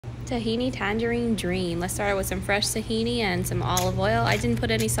tahini tangerine dream. Let's start with some fresh tahini and some olive oil. I didn't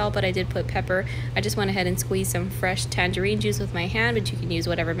put any salt, but I did put pepper. I just went ahead and squeezed some fresh tangerine juice with my hand, but you can use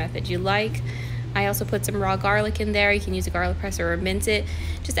whatever method you like. I also put some raw garlic in there. You can use a garlic presser or mince it.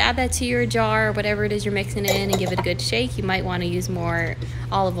 Just add that to your jar or whatever it is you're mixing in and give it a good shake. You might want to use more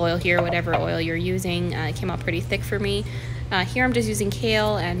olive oil here, whatever oil you're using. It came out pretty thick for me. Here I'm just using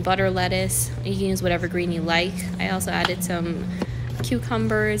kale and butter lettuce. You can use whatever green you like. I also added some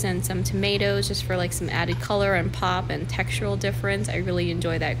cucumbers and some tomatoes just for like some added color and pop and textural difference. I really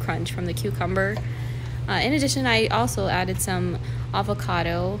enjoy that crunch from the cucumber. In addition, I also added some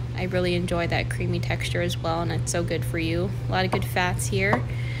avocado. I really enjoy that creamy texture as well, and it's so good for you. A lot of good fats here.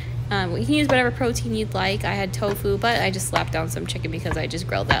 You can use whatever protein you'd like. I had tofu, but I just slapped down some chicken because I just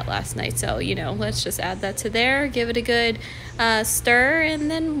grilled that last night. So, you know, let's just add that to there, give it a good stir, and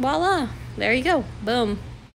then voila, there you go. Boom.